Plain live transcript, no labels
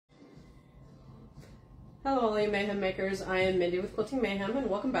Hello all you Mayhem makers, I am Mindy with Quilting Mayhem and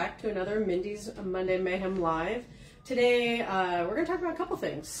welcome back to another Mindy's Monday Mayhem Live. Today we're going to talk about a couple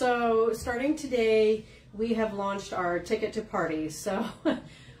things. So starting today we have launched our Ticket to Party. So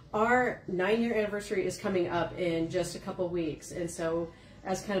our 9-year anniversary is coming up in just a couple weeks, and so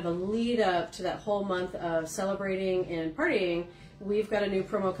as kind of a lead up to that whole month of celebrating and partying, we've got a new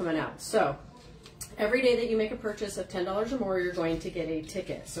promo coming out. So every day that you make a purchase of $10 or more, you're going to get a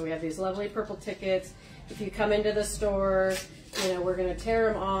ticket. So we have these lovely purple tickets. If you come into the store, you know, we're going to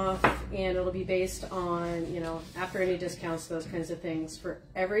tear them off, and it'll be based on, you know, after any discounts, those kinds of things. For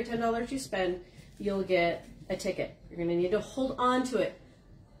every $10 you spend, you'll get a ticket. You're going to need to hold on to it.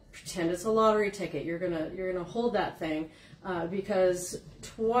 Pretend it's a lottery ticket. You're gonna hold that thing because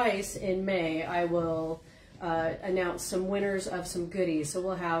twice in May I will announce some winners of some goodies. So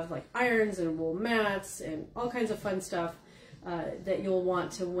we'll have like irons and wool mats and all kinds of fun stuff that you'll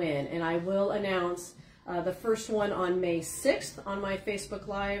want to win. And I will announce the first one on May 6th on my Facebook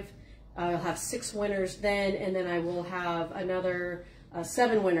Live. I'll have 6 winners then, and then I will have another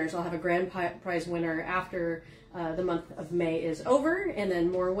 7 winners. I'll have a grand prize winner after the month of May is over, and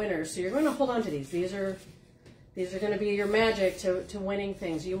then more winners. So you're going to hold on to these. These are going to be your magic to winning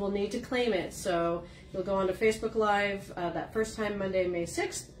things. You will need to claim it. So you'll go on to Facebook Live that first time, Monday, May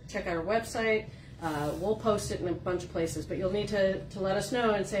 6th. Check out our website. We'll post it in a bunch of places, but you'll need to let us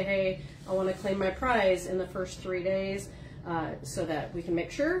know and say, hey, I want to claim my prize in the first 3 days so that we can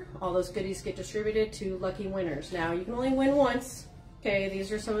make sure all those goodies get distributed to lucky winners. Now, you can only win once. Okay,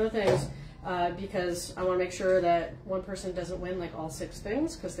 these are some of the things because I want to make sure that one person doesn't win like all 6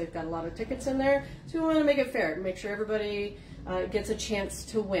 things because they've got a lot of tickets in there. So we want to make it fair, make sure everybody gets a chance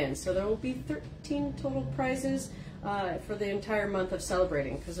to win. So there will be 13 total prizes for the entire month of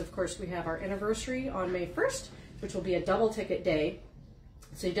celebrating, because of course we have our anniversary on May 1st, which will be a double ticket day.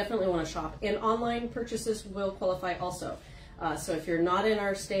 So you definitely want to shop, and online purchases will qualify also. So if you're not in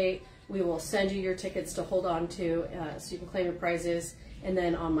our state, we will send you your tickets to hold on to so you can claim your prizes. And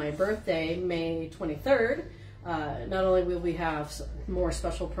then on my birthday, May 23rd, not only will we have more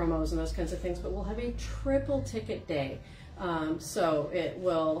special promos and those kinds of things, but we'll have a triple ticket day. So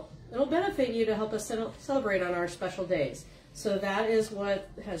it'll benefit you to help us celebrate on our special days. So that is what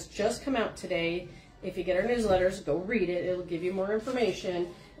has just come out today. If you get our newsletters, go read it. It'll give you more information.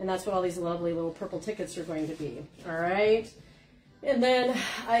 And that's what all these lovely little purple tickets are going to be. All right. And then,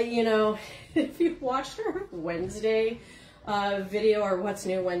 you know, if you watched our Wednesday video, or What's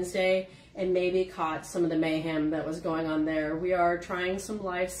New Wednesday, and maybe caught some of the mayhem that was going on there, we are trying some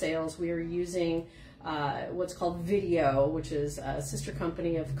live sales. We are using what's called Video, which is a sister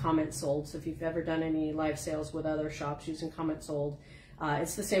company of Comment Sold. So if you've ever done any live sales with other shops using Comment Sold,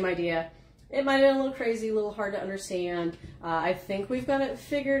 it's the same idea. It might have been a little crazy, a little hard to understand. I think we've got it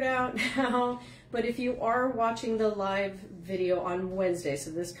figured out now. But if you are watching the live video on Wednesday,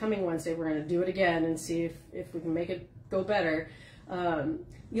 so this coming Wednesday, we're going to do it again and see if we can make it go better.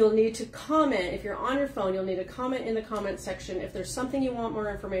 You'll need to comment. If you're on your phone, you'll need to comment in the comment section. If there's something you want more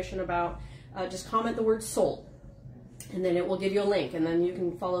information about, just comment the word sold, and then it will give you a link, and then you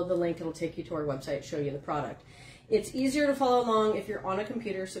can follow the link. It'll take you to our website, show you the product. It's easier to follow along if you're on a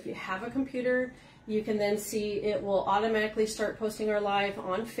computer. So if you have a computer, you can then see it will automatically start posting our live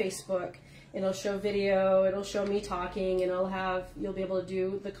on Facebook. It'll show video, it'll show me talking, and you'll be able to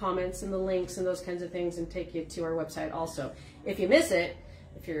do the comments and the links and those kinds of things and take you to our website also. If you miss it,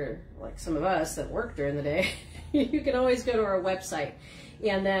 if you're like some of us that work during the day, you can always go to our website.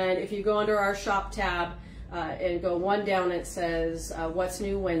 And then if you go under our shop tab and go one down, it says What's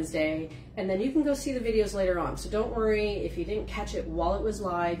New Wednesday, and then you can go see the videos later on. So don't worry if you didn't catch it while it was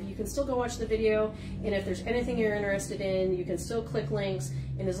live. You can still go watch the video, and if there's anything you're interested in, you can still click links,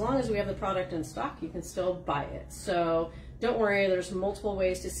 and as long as we have the product in stock, you can still buy it. So don't worry, there's multiple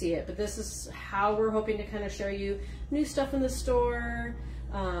ways to see it, but this is how we're hoping to kind of show you new stuff in the store,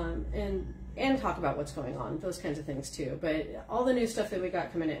 and talk about what's going on, those kinds of things too. But all the new stuff that we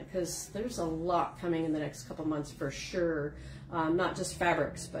got coming in, because there's a lot coming in the next couple months for sure. Not just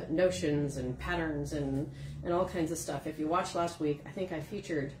fabrics, but notions and patterns and all kinds of stuff. If you watched last week, I think I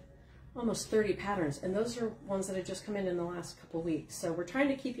featured almost 30 patterns, and those are ones that have just come in the last couple weeks. So we're trying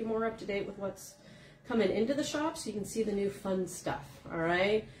to keep you more up to date with what's coming into the shop so you can see the new fun stuff, all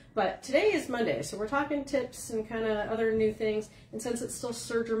right? But today is Monday, so we're talking tips and kind of other new things. And since it's still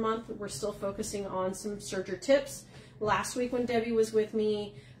serger month, we're still focusing on some serger tips. Last week when Debbie was with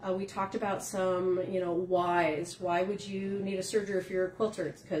me, we talked about some, you know, whys. Why would you need a serger if you're a quilter?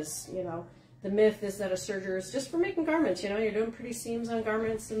 It's because, you know, the myth is that a serger is just for making garments. You know, you're doing pretty seams on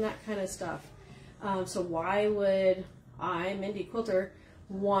garments and that kind of stuff. So why would I, Mindy Quilter,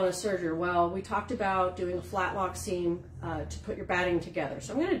 want a serger? Well, we talked about doing a flat lock seam to put your batting together.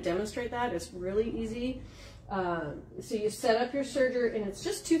 So I'm going to demonstrate that. It's really easy. So you set up your serger, and it's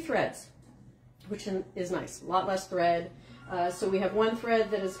just 2 threads, which is nice, a lot less thread. So we have 1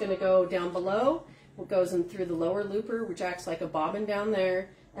 thread that is going to go down below, what goes in through the lower looper, which acts like a bobbin down there.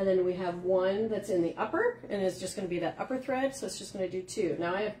 And then we have 1 that's in the upper, and it's just going to be that upper thread, so it's just going to do 2.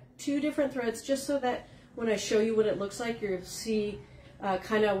 Now I have 2 different threads just so that when I show you what it looks like, you'll see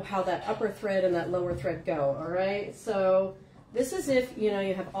kind of how that upper thread and that lower thread go, all right? So this is if, you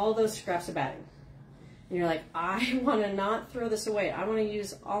have all those scraps of batting. And you're like, I want to not throw this away. I want to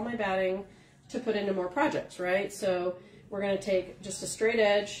use all my batting to put into more projects, right? So we're going to take just a straight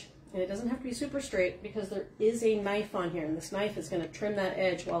edge, and it doesn't have to be super straight because there is a knife on here, and this knife is going to trim that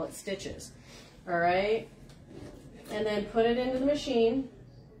edge while it stitches, all right? And then put it into the machine.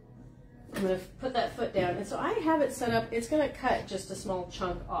 I'm going to put that foot down, and so I have it set up. It's going to cut just a small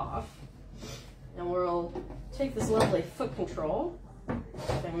chunk off, and we'll take this lovely foot control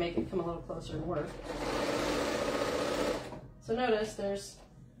and make it come a little closer and work. So notice there's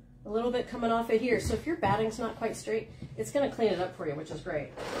a little bit coming off of here. So if your batting's not quite straight, it's going to clean it up for you, which is great.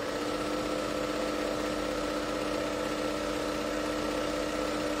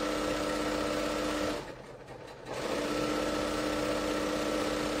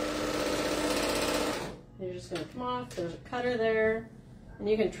 You're just going to come off. There's a cutter there, and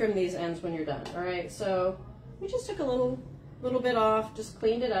you can trim these ends when you're done. All right, so we just took a little bit off, just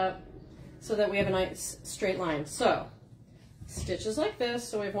cleaned it up so that we have a nice straight line. So stitches like this.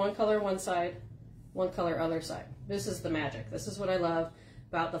 So we have 1 color one side, 1 color other side. This is the magic. This is what I love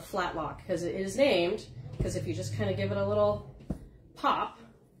about the flat lock, because it is named, because if you just kind of give it a little pop,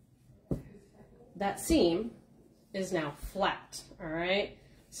 that seam is now flat. All right.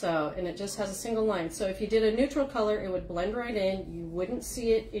 So, and it just has a single line. So if you did a neutral color, it would blend right in. You wouldn't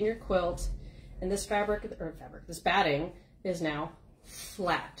see it in your quilt. And this this batting is now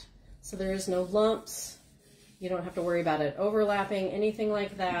flat. So there is no lumps. You don't have to worry about it overlapping, anything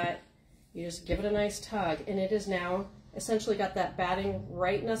like that. You just give it a nice tug, and it is now essentially got that batting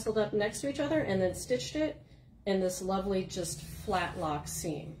right nestled up next to each other, and then stitched it in this lovely just flat lock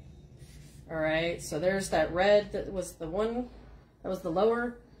seam. All right, so there's that red that was the one, that was the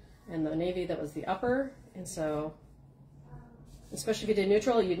lower, and the navy that was the upper. And so, especially if you did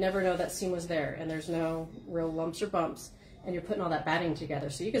neutral, you'd never know that seam was there, and there's no real lumps or bumps, and you're putting all that batting together.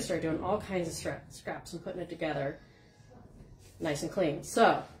 So you can start doing all kinds of scraps and putting it together nice and clean.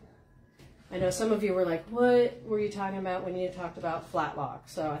 So I know some of you were like, what were you talking about when you talked about flat lock?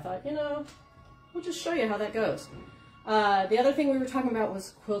 So I thought, we'll just show you how that goes. The other thing we were talking about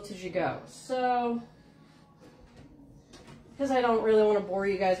was quilt as you go. So, because I don't really want to bore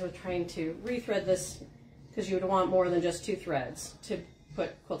you guys with trying to rethread this, because you would want more than just 2 threads to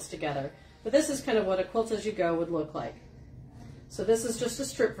put quilts together. But this is kind of what a quilt as you go would look like. So this is just a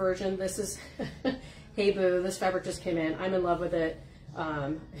strip version. This is, hey boo, this fabric just came in. I'm in love with it.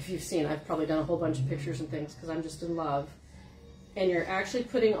 If you've seen, I've probably done a whole bunch of pictures and things because I'm just in love. And you're actually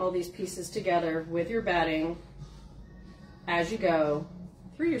putting all these pieces together with your batting as you go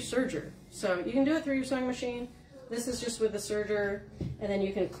through your serger. So you can do it through your sewing machine. This is just with the serger, and then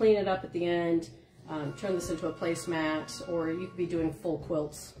you can clean it up at the end, turn this into a placemat, or you could be doing full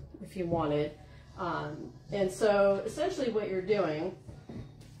quilts if you wanted. And so essentially what you're doing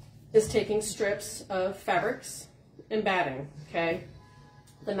is taking strips of fabrics and batting, okay?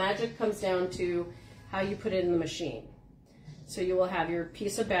 The magic comes down to how you put it in the machine. So you will have your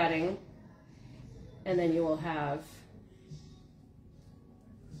piece of batting, and then you will have,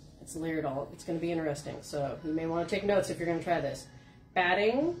 it's layered all, it's going to be interesting. So you may want to take notes if you're going to try this.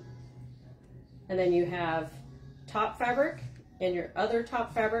 Batting, and then you have top fabric and your other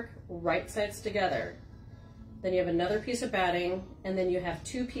top fabric right sides together. Then you have another piece of batting, and then you have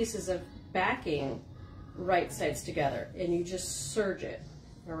 2 pieces of backing right sides together, and you just serge it,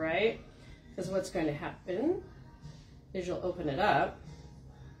 all right? Because what's going to happen is you'll open it up.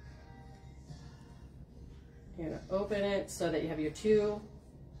 You're going to open it so that you have your 2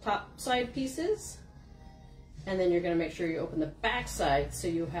 top side pieces, and then you're going to make sure you open the back side so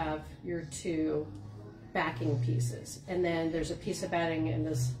you have your 2 backing pieces. And then there's a piece of batting in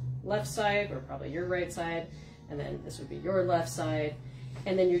this left side, or probably your right side, and then this would be your left side.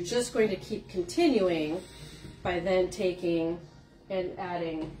 And then you're just going to keep continuing by then taking and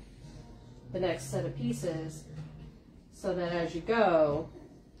adding the next set of pieces, so that as you go,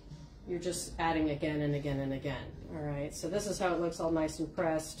 you're just adding again and again and again. All right, so this is how it looks, all nice and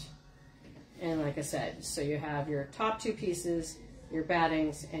pressed. And like I said, so you have your top 2 pieces, your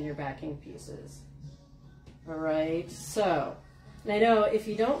battings, and your backing pieces. All right, so And I know if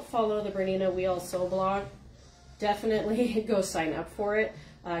you don't follow the Bernina Wheel Sew blog, definitely go sign up for it,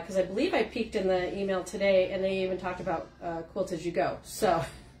 because I believe I peeked in the email today and they even talked about Quilt As You Go. So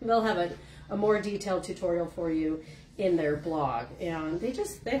they'll have a more detailed tutorial for you in their blog. And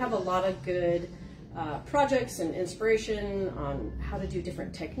they have a lot of good projects and inspiration on how to do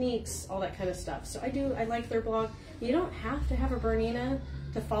different techniques, all that kind of stuff. So I like their blog. You don't have to have a Bernina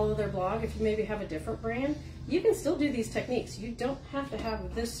to follow their blog. If you maybe have a different brand, you can still do these techniques. You don't have to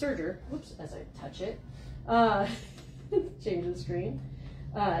have this serger. Whoops, as I touch it. Change the screen.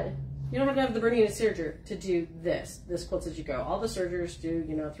 You don't have to have the Bernina serger to do this Quilt As You Go. All the sergers do,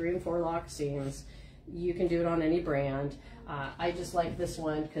 3 and 4 lock seams. You can do it on any brand. I just like this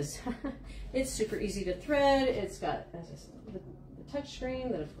one because it's super easy to thread. It's got, as I said, the touch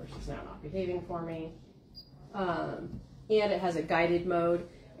screen that of course is now not behaving for me. And it has a guided mode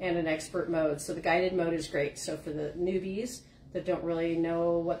and an expert mode. So the guided mode is great. So for the newbies that don't really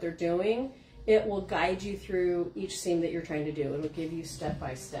know what they're doing, it will guide you through each seam that you're trying to do. It will give you step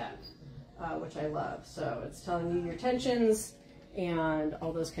by step, which I love. So it's telling you your tensions and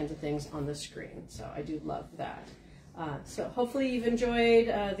all those kinds of things on the screen. So I do love that. So hopefully you've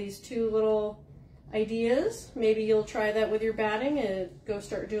enjoyed these 2 little ideas. Maybe you'll try that with your batting and go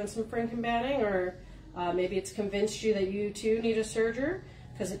start doing some Franken batting, or maybe it's convinced you that you too need a serger,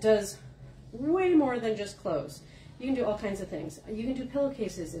 because it does way more than just clothes. You can do all kinds of things. You can do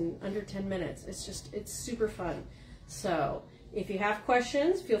pillowcases in under 10 minutes. It's super fun. So if you have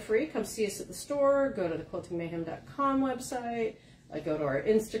questions, feel free, come see us at the store, go to the quiltingmayhem.com website, go to our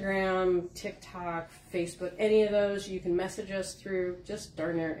Instagram, TikTok, Facebook, any of those. You can message us through just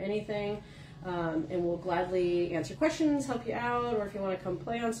darn near anything, and we'll gladly answer questions, help you out, or if you want to come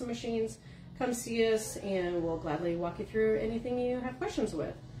play on some machines, come see us and we'll gladly walk you through anything you have questions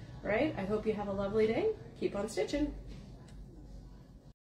with. Right? I hope you have a lovely day. Keep on stitching.